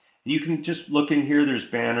 You can just look in here, there's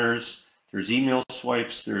banners, there's email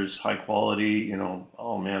swipes, there's high quality, you know,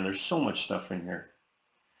 oh man, there's so much stuff in here.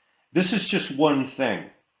 This is just one thing.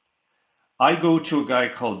 I go to a guy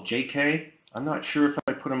called JK. I'm not sure if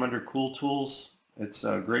I put him under Cool Tools. It's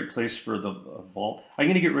a great place for the vault. I'm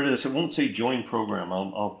going to get rid of this. It won't say join program.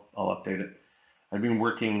 I'll update it. I've been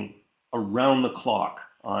working around the clock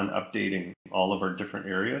on updating all of our different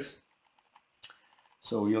areas.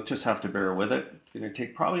 So you'll just have to bear with it. It's going to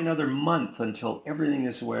take probably another month until everything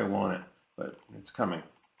is the way I want it, but it's coming.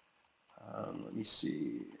 Let me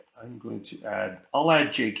see. I'm going to I'll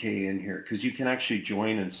add JK in here because you can actually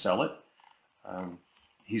join and sell it.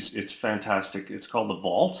 It's fantastic. It's called the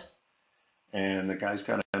Vault, and the guy's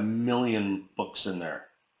got 1 million books in there.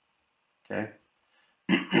 Okay.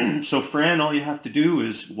 So Fran, all you have to do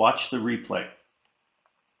is watch the replay.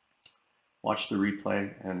 Watch the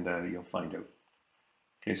replay and you'll find out.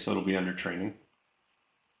 Okay, so it'll be under training.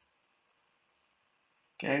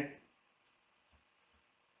 Okay.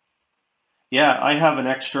 Yeah, I have an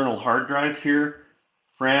external hard drive here.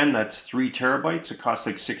 Fran, that's 3 terabytes. It costs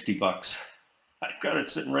like 60 bucks. I've got it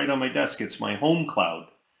sitting right on my desk. It's my home cloud.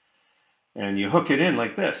 And you hook it in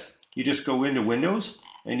like this. You just go into Windows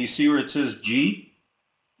and you see where it says G.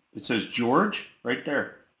 It says George right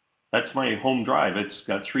there. That's my home drive. It's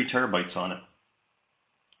got 3 terabytes on it.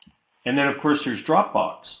 And then of course there's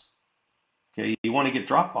Dropbox. Okay, you want to get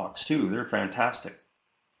Dropbox too. They're fantastic.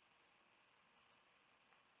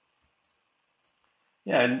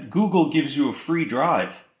 Yeah, and Google gives you a free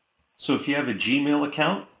drive. So if you have a Gmail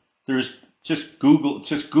account, there's just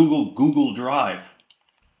Google Drive.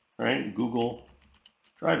 Right? Google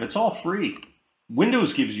Drive. It's all free.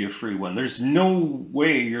 Windows gives you a free one. There's no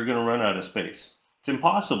way you're going to run out of space. It's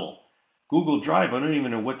impossible. Google Drive, I don't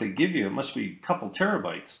even know what they give you. It must be a couple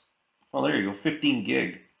terabytes. Well, there you go, 15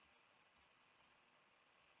 gig.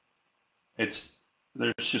 There's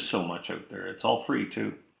just so much out there. It's all free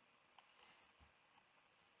too.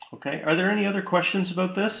 Okay, are there any other questions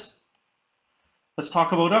about this? Let's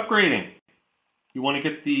talk about upgrading. You want to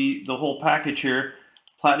get the whole package here.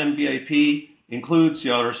 Platinum VIP includes the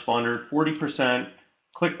autoresponder, 40%,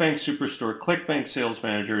 ClickBank Superstore, ClickBank Sales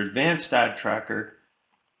Manager, Advanced Ad Tracker,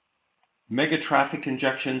 mega traffic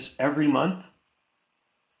injections every month.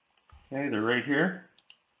 Okay, they're right here.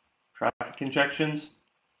 Traffic injections.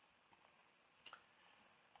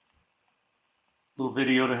 Little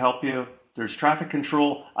video to help you. There's traffic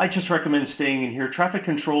control. I just recommend staying in here. Traffic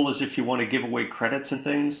control is if you want to give away credits and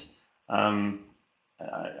things.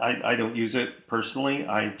 I don't use it personally.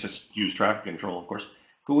 I just use traffic control, of course.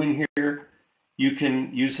 Go in here. You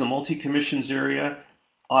can use the multi-commissions area.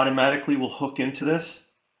 Automatically will hook into this.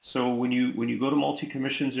 So when you go to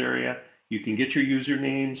multi-commissions area, you can get your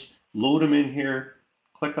usernames, load them in here,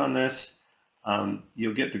 click on this.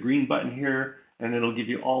 You'll get the green button here, and it'll give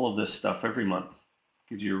you all of this stuff every month.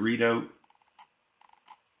 Gives you a readout.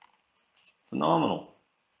 Phenomenal.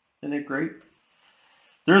 Isn't it great?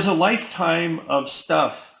 There's a lifetime of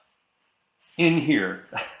stuff in here.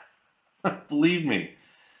 Believe me.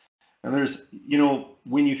 And there's, you know,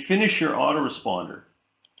 when you finish your autoresponder,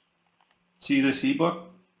 see this ebook?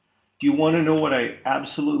 Do you want to know what I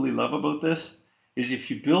absolutely love about this? Is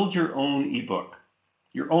if you build your own ebook,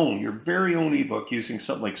 your very own ebook using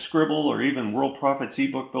something like Scribble or even Worldprofit's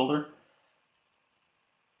ebook builder,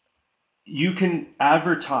 you can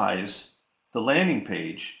advertise the landing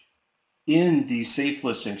page in these safe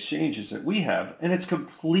listing exchanges that we have, and it's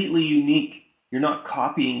completely unique. You're not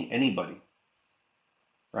copying anybody,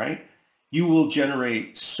 right? You will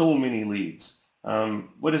generate so many leads.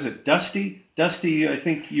 What is it, Dusty? Dusty, I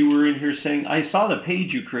think you were in here saying, I saw the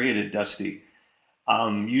page you created, Dusty,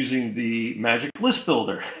 using the Magic List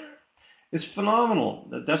Builder. It's phenomenal.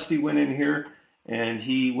 Dusty went in here and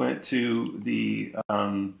he went to the,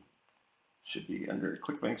 should be under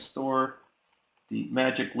ClickBank Store, the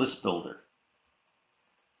Magic List Builder.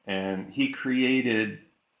 And he created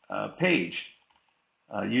a page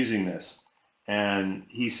using this. And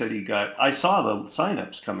he said I saw the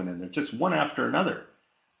signups coming in there, just one after another.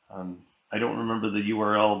 I don't remember the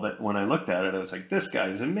URL, but when I looked at it, I was like, this guy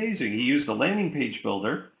is amazing. He used the landing page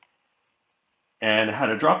builder and had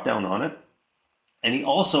a drop down on it. And he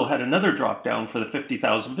also had another drop down for the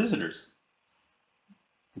 50,000 visitors.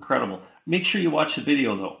 Incredible. Make sure you watch the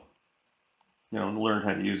video though, and learn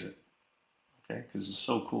how to use it. Okay, because it's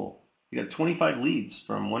so cool. You got 25 leads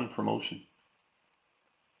from one promotion.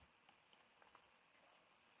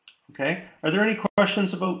 Okay, are there any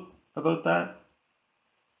questions about that?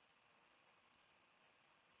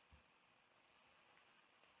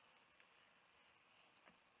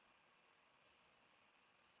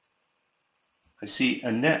 I see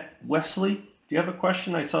Annette Wesley. Do you have a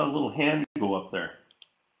question? I saw a little hand go up there.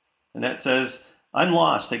 Annette says, I'm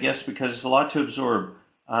lost, I guess, because it's a lot to absorb.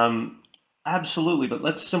 Absolutely, but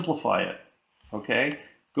let's simplify it. Okay?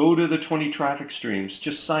 Go to the 20 traffic streams.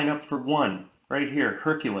 Just sign up for one right here,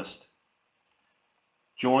 Herculist.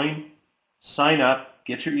 Join, sign up,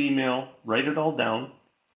 get your email, write it all down,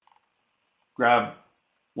 grab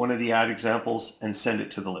one of the ad examples and send it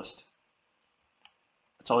to the list.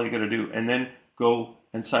 That's all you got to do. And then go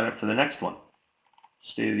and sign up for the next one.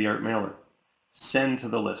 State-of-the-art mailer. Send to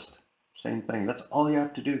the list. Same thing. That's all you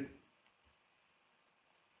have to do.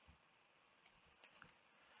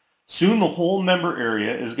 Soon the whole member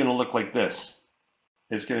area is going to look like this.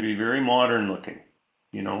 It's going to be very modern looking.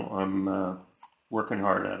 I'm working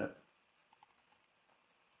hard at it.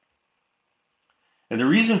 And the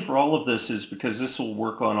reason for all of this is because this will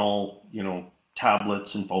work on all,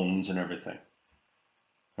 tablets and phones and everything.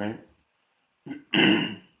 Right?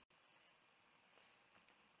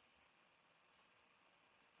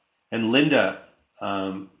 And Linda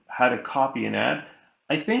how to copy an ad.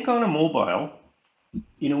 I think on a mobile,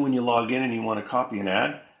 when you log in and you want to copy an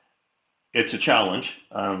ad, it's a challenge,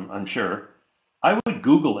 I'm sure. I would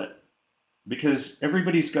Google it because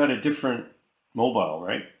everybody's got a different mobile,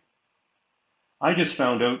 right? I just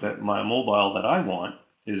found out that my mobile that I want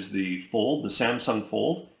is the Fold, the Samsung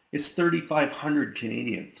Fold. It's 3,500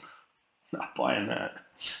 Canadian. Not buying that.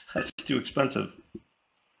 That's too expensive.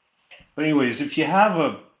 But anyways, if you have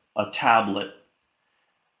a tablet,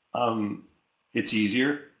 it's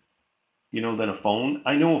easier, than a phone.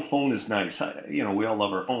 I know a phone is nice. We all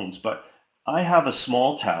love our phones, but I have a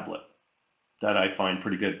small tablet that I find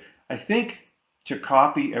pretty good. I think to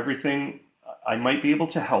copy everything, I might be able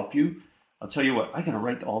to help you. I'll tell you what, I gotta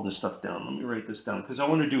write all this stuff down. Let me write this down because I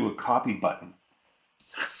want to do a copy button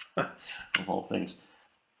of all things.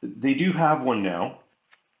 They do have one now,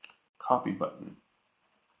 copy button.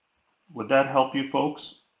 Would that help you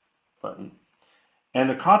folks? Button. And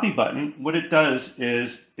the copy button, what it does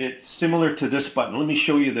is it's similar to this button. Let me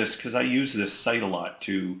show you this because I use this site a lot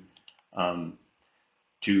to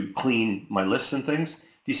clean my lists and things.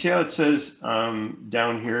 Do you see how it says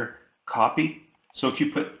down here, copy? So if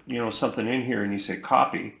you put something in here and you say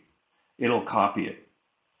copy, it'll copy it.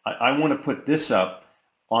 I want to put this up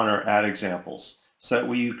on our ad examples so that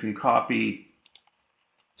way you can copy.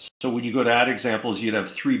 So when you go to ad examples, you'd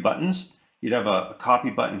have 3 buttons. You'd have a copy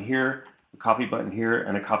button here, a copy button here,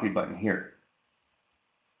 and a copy button here.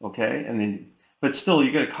 Okay, and then, but still,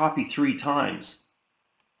 you got to copy 3 times.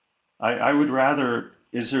 I would rather.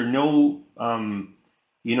 Is there no,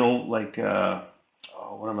 like,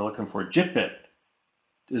 what am I looking for? JitBit.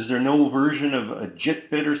 Is there no version of a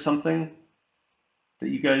JitBit or something that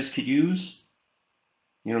you guys could use?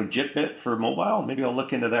 JitBit for mobile. Maybe I'll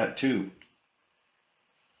look into that too.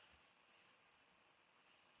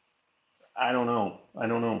 I don't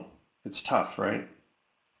know. It's tough, right?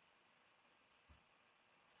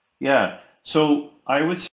 Yeah. So I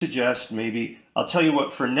would suggest maybe, I'll tell you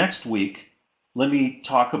what, for next week, let me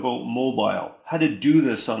talk about mobile. How to do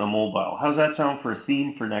this on a mobile. How's that sound for a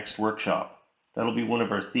theme for next workshop? That'll be one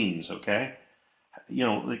of our themes, okay?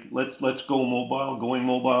 Like let's go mobile, going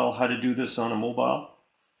mobile, how to do this on a mobile.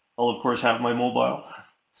 I'll of course have my mobile.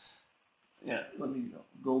 Yeah, let me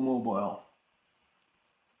go mobile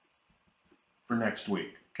for next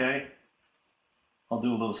week, okay? I'll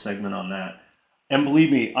do a little segment on that. And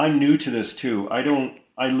believe me, I'm new to this too. I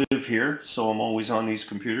live here, so I'm always on these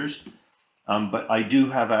computers. But I do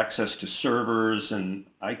have access to servers and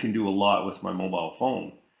I can do a lot with my mobile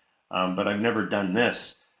phone. But I've never done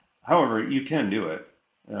this. However, you can do it.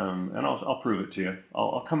 And I'll prove it to you.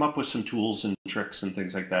 I'll come up with some tools and tricks and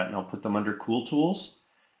things like that, and I'll put them under cool tools.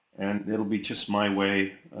 And it'll be just my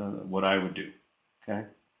way, what I would do, okay?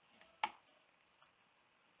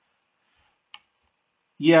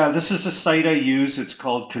 Yeah, this is a site I use. It's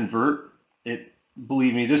called Convert.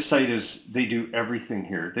 Believe me, this site they do everything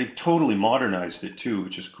here. They've totally modernized it too,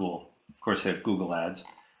 which is cool. Of course, they have Google Ads.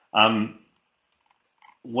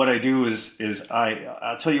 What I do is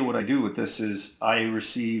I'll tell you what I do with this is I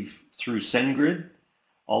receive through SendGrid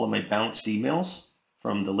all of my bounced emails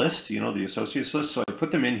from the list, you know, the associates list. So I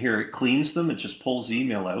put them in here, it cleans them, it just pulls the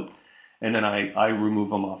email out, and then I remove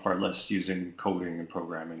them off our list using coding and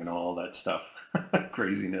programming and all that stuff.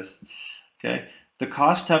 Craziness. Okay. The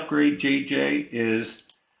cost to upgrade, JJ, is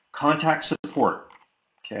contact support.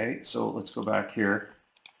 Okay, so let's go back here.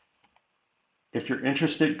 If you're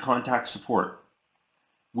interested, contact support.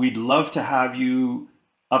 We'd love to have you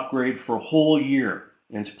upgrade for a whole year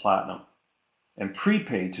into Platinum and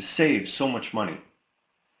prepaid to save so much money.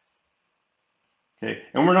 Okay,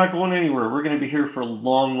 and we're not going anywhere. We're going to be here for a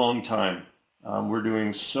long, long time. We're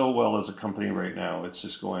doing so well as a company right now. It's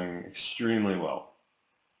just going extremely well.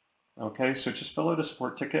 Okay, so just fill out a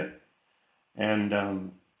support ticket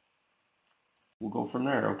and we'll go from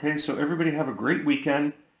there. Okay, so everybody have a great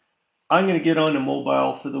weekend. I'm going to get on the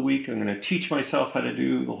mobile for the week. I'm going to teach myself how to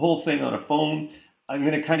do the whole thing on a phone. I'm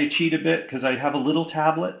going to kind of cheat a bit because I have a little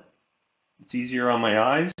tablet. It's easier on my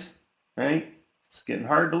eyes, right? It's getting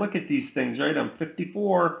hard to look at these things, right? I'm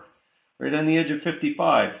 54, right on the edge of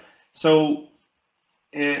 55. So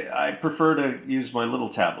I prefer to use my little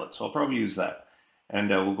tablet, so I'll probably use that. And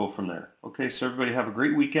we'll go from there. Okay, so everybody have a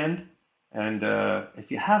great weekend. And if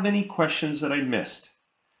you have any questions that I missed,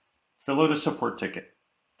 fill out a support ticket.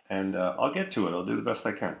 And I'll get to it. I'll do the best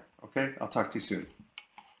I can. Okay, I'll talk to you soon.